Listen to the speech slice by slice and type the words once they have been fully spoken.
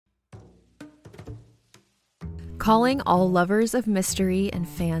Calling all lovers of mystery and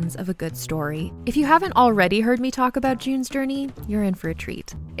fans of a good story. If you haven't already heard me talk about June's Journey, you're in for a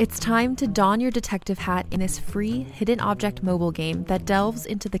treat. It's time to don your detective hat in this free hidden object mobile game that delves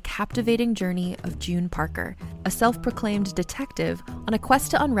into the captivating journey of June Parker, a self-proclaimed detective on a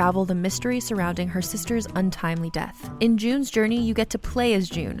quest to unravel the mystery surrounding her sister's untimely death. In June's Journey, you get to play as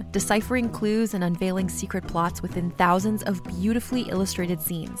June, deciphering clues and unveiling secret plots within thousands of beautifully illustrated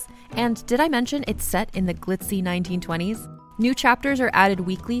scenes. And did I mention it's set in the glitzy 1920s? New chapters are added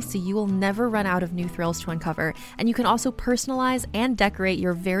weekly, so you will never run out of new thrills to uncover, and you can also personalize and decorate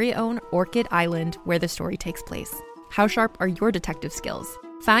your very own Orchid Island where the story takes place. How sharp are your detective skills?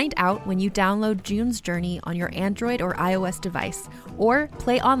 Find out when you download June's Journey on your Android or iOS device, or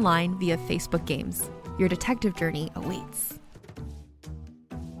play online via Facebook Games. Your detective journey awaits.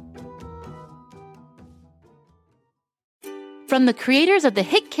 From the creators of the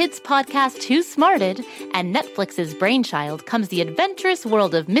hit kids podcast Too Smarted and Netflix's Brainchild comes the adventurous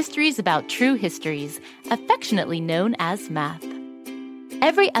world of mysteries about true histories, affectionately known as math.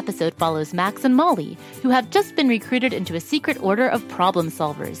 Every episode follows Max and Molly, who have just been recruited into a secret order of problem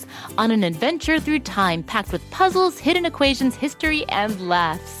solvers, on an adventure through time packed with puzzles, hidden equations, history, and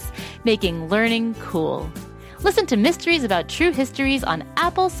laughs, making learning cool. Listen to Mysteries About True Histories on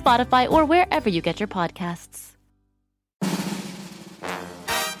Apple, Spotify, or wherever you get your podcasts.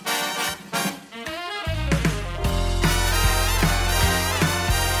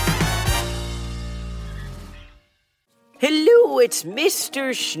 Hello, it's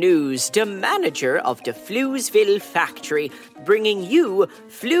Mr. Shnews, the manager of the Floozeville factory, bringing you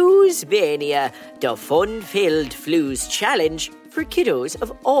Floozemania, the fun-filled flooze challenge for kiddos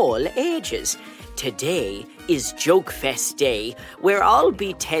of all ages. Today is Joke Fest Day, where I'll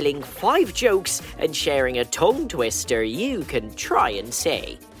be telling 5 jokes and sharing a tongue twister you can try and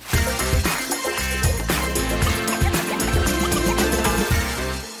say.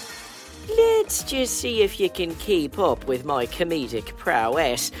 Let's just see if you can keep up with my comedic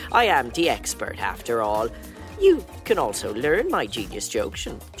prowess. I am the expert, after all. You can also learn my genius jokes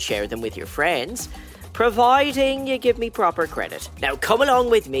and share them with your friends, providing you give me proper credit. Now come along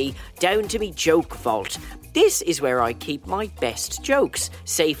with me down to me joke vault. This is where I keep my best jokes,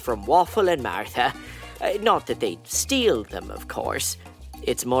 safe from Waffle and Martha. Not that they'd steal them, of course.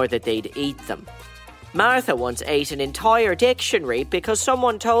 It's more that they'd eat them. Martha once ate an entire dictionary because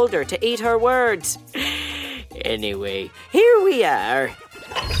someone told her to eat her words. Anyway, here we are.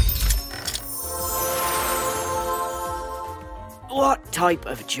 What type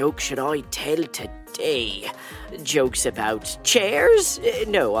of joke should I tell today? Jokes about chairs?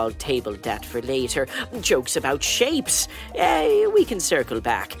 No, I'll table that for later. Jokes about shapes? We can circle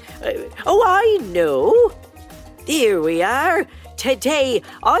back. Oh, I know. Here we are. Today,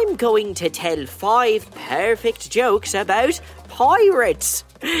 I'm going to tell 5 perfect jokes about pirates.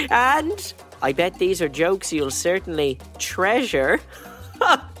 And I bet these are jokes you'll certainly treasure.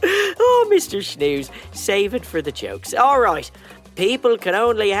 Oh, Mr. Shnews, save it for the jokes. All right, people can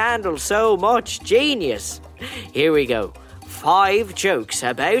only handle so much genius. Here we go. 5 jokes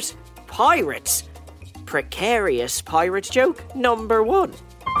about pirates. Precarious pirate joke number 1.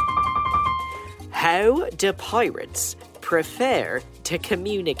 How do pirates prefer to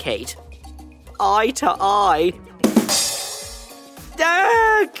communicate? Eye to eye.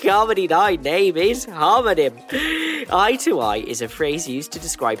 Comedy night name is homonym. Eye to eye is a phrase used to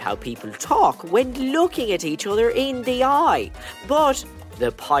describe how people talk when looking at each other in the eye. But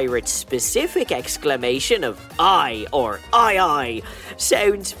the pirate's specific exclamation of "I" or "I"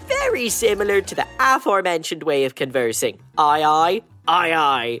 sounds very similar to the aforementioned way of conversing. I.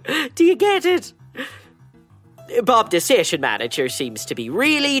 Do you get it? Bob, the station manager, seems to be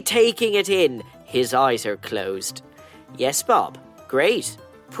really taking it in. His eyes are closed. Yes, Bob. Great.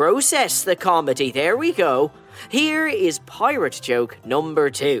 Process the comedy. There we go. Here is pirate joke number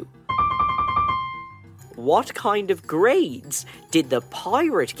 2. What kind of grades did the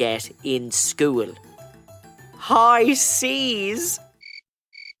pirate get in school? High C's.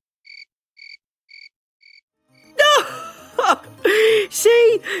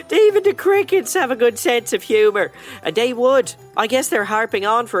 See, even the crickets have a good sense of humour. And they would. I guess they're harping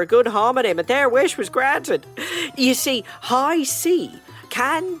on for a good homonym and their wish was granted. You see, high C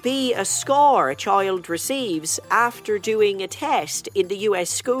can be a score a child receives after doing a test in the US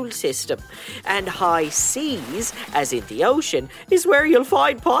school system. And high seas, as in the ocean, is where you'll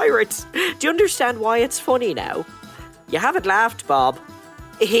find pirates. Do you understand why it's funny now? You haven't laughed, Bob.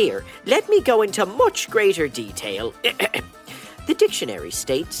 Here, let me go into much greater detail. The dictionary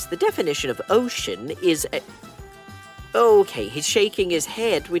states the definition of ocean is Okay, he's shaking his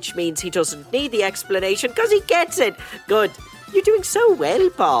head, which means he doesn't need the explanation because he gets it. Good. You're doing so well,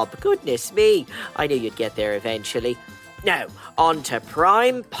 Bob. Goodness me. I knew you'd get there eventually. Now, on to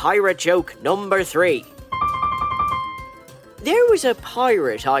prime pirate joke number 3. There was a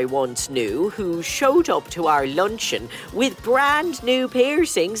pirate I once knew who showed up to our luncheon with brand new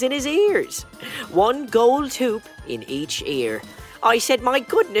piercings in his ears. 1 gold hoop in each ear. I said, my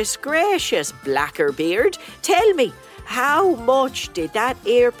goodness gracious, Blackerbeard, tell me, how much did that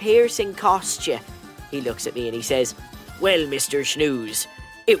ear piercing cost you? He looks at me and he says, well, Mr. Shnews,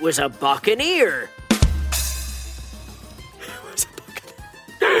 it was a buccaneer.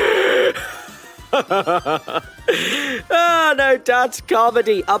 Oh, no, that's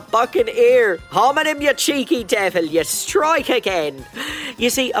comedy. A buccaneer. Homonym, you cheeky devil. You strike again. You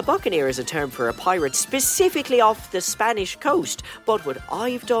see, a buccaneer is a term for a pirate specifically off the Spanish coast. But what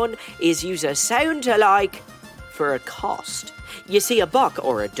I've done is use a sound-alike for a cost. You see, a buck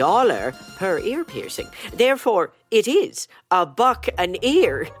or $1 per ear piercing. Therefore, it is a buck an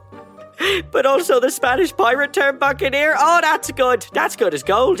ear. But also the Spanish pirate term buccaneer. Oh, that's good. That's good as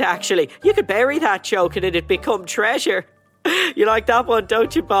gold, actually. You could bury that joke and it'd become treasure. You like that one,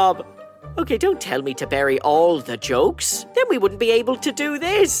 don't you, Bob? Okay, don't tell me to bury all the jokes. Then we wouldn't be able to do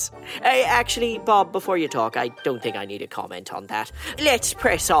this. Actually, Bob, before you talk, I don't think I need a comment on that. Let's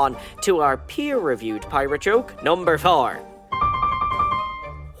press on to our peer-reviewed pirate joke number 4.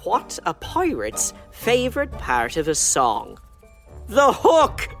 What's a pirate's favourite part of a song? The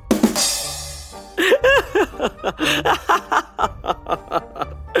hook!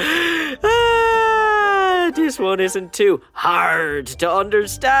 This one isn't too hard to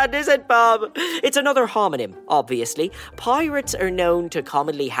understand, is it, Bob? It's another homonym, obviously. Pirates are known to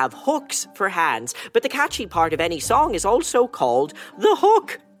commonly have hooks for hands, but the catchy part of any song is also called the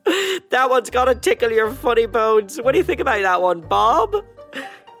hook. That one's gotta tickle your funny bones. What do you think about that one, Bob?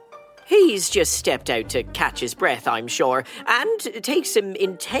 He's just stepped out to catch his breath, I'm sure, and take some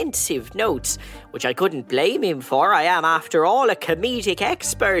intensive notes, which I couldn't blame him for. I am, after all, a comedic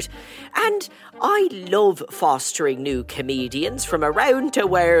expert. And I love fostering new comedians from around the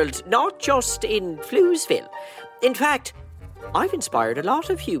world, not just in Floozeville. In fact, I've inspired a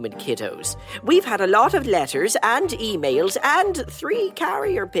lot of human kiddos. We've had a lot of letters and emails and 3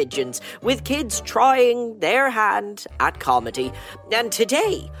 carrier pigeons with kids trying their hand at comedy. And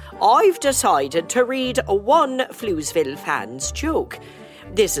today, I've decided to read one Floozeville fan's joke.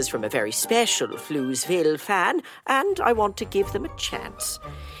 This is from a very special Floozeville fan, and I want to give them a chance.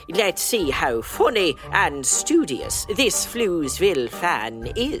 Let's see how funny and studious this Floozeville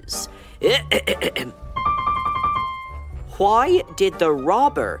fan is. Why did the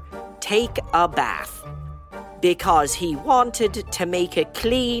robber take a bath? Because he wanted to make a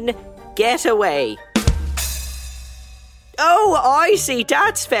clean getaway. Oh, I see.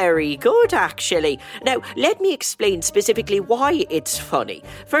 That's very good, actually. Now, let me explain specifically why it's funny.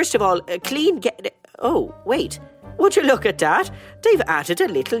 First of all, Oh, wait. Would you look at that? They've added a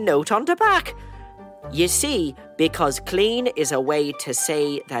little note on the back. You see, because clean is a way to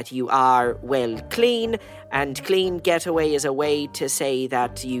say that you are, well, clean, and clean getaway is a way to say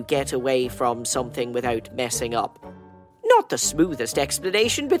that you get away from something without messing up. Not the smoothest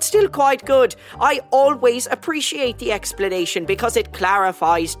explanation, but still quite good. I always appreciate the explanation because it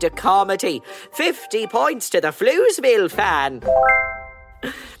clarifies the comedy. 50 points to the Floozeville fan.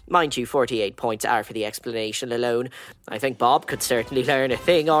 Mind you, 48 points are for the explanation alone. I think Bob could certainly learn a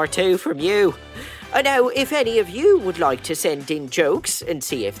thing or two from you. Now, if any of you would like to send in jokes and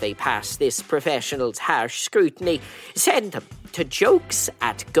see if they pass this professional's harsh scrutiny, send them to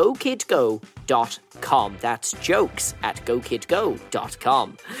jokes@gokidgo.com. That's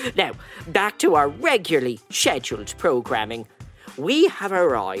jokes@gokidgo.com. Now, back to our regularly scheduled programming. We have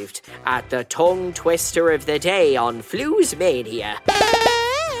arrived at the tongue twister of the day on Floozemania.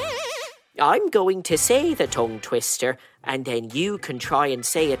 I'm going to say the tongue twister, and then you can try and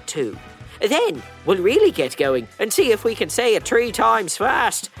say it too. Then we'll really get going and see if we can say it 3 times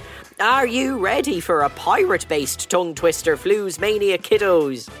fast. Are you ready for a pirate-based tongue twister, Floozemania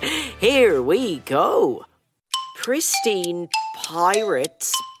kiddos? Here we go. Pristine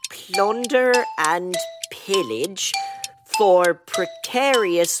pirates plunder and pillage for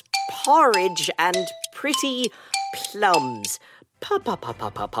precarious porridge and pretty plums.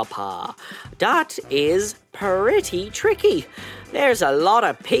 Pa. That is pretty tricky. There's a lot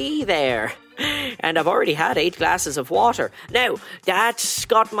of P there. And I've already had 8 glasses of water. Now, that's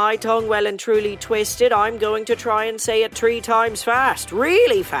got my tongue well and truly twisted. I'm going to try and say it 3 times fast.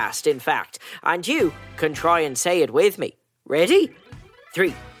 Really fast, in fact. And you can try and say it with me. Ready?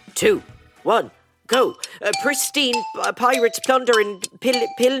 3, 2, 1, Go. Pristine pirates plunder and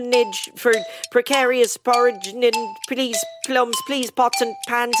pillage for precarious porridge and please plums, please pots and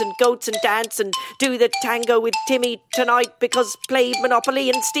pans and goats and dance and do the tango with Timmy tonight because play Monopoly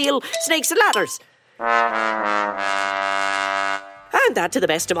and steal snakes and ladders. And that, to the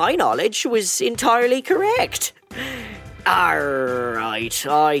best of my knowledge, was entirely correct. Alright,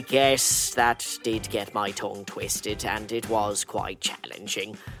 I guess that did get my tongue twisted and it was quite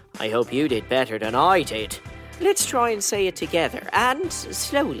challenging. I hope you did better than I did. Let's try and say it together, and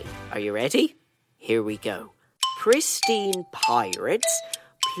slowly. Are you ready? Here we go. Pristine pirates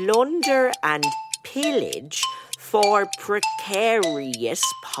plunder and pillage for precarious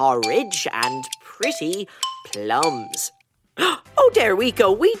porridge and pretty plums. Oh, there we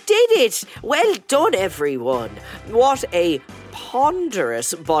go. We did it. Well done, everyone. What a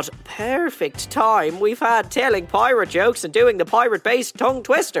ponderous but perfect time we've had telling pirate jokes and doing the pirate-based tongue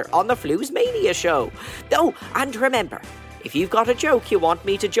twister on the Floozemania show. Oh, and remember, if you've got a joke you want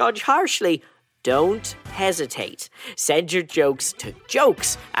me to judge harshly, don't hesitate. Send your jokes to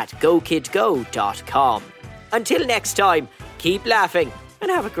jokes@gokidgo.com. Until next time, keep laughing and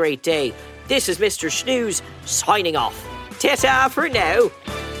have a great day. This is Mr. Shnews signing off. Ta-ta for now.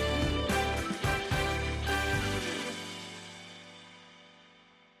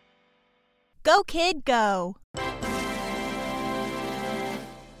 Go, kid, go.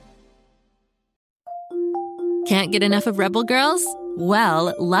 Can't get enough of Rebel Girls?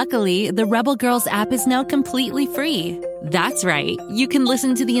 Well, luckily, the Rebel Girls app is now completely free. That's right. You can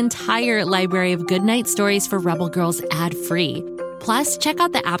listen to the entire library of goodnight stories for Rebel Girls ad-free. Plus, check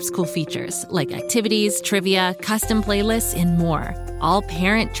out the app's cool features like activities, trivia, custom playlists, and more. All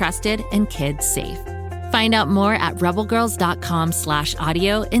parent-trusted and kids-safe. Find out more at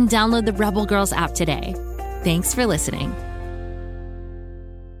rebelgirls.com/audio and download the Rebel Girls app today. Thanks for listening.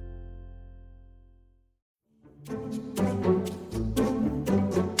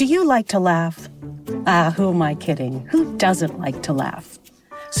 Do you like to laugh? Who am I kidding? Who doesn't like to laugh?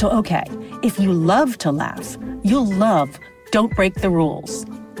 So, okay, if you love to laugh, you'll love Don't Break the Rules.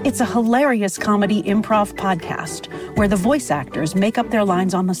 It's a hilarious comedy improv podcast where the voice actors make up their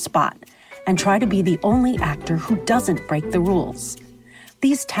lines on the spot and try to be the only actor who doesn't break the rules.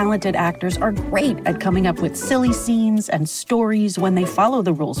 These talented actors are great at coming up with silly scenes and stories when they follow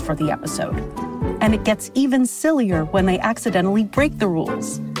the rules for the episode. And it gets even sillier when they accidentally break the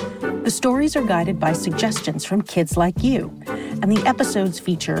rules. The stories are guided by suggestions from kids like you, and the episodes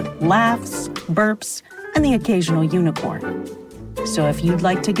feature laughs, burps, and the occasional unicorn. So if you'd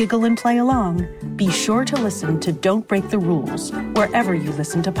like to giggle and play along, be sure to listen to Don't Break the Rules wherever you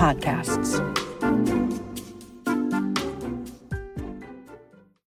listen to podcasts.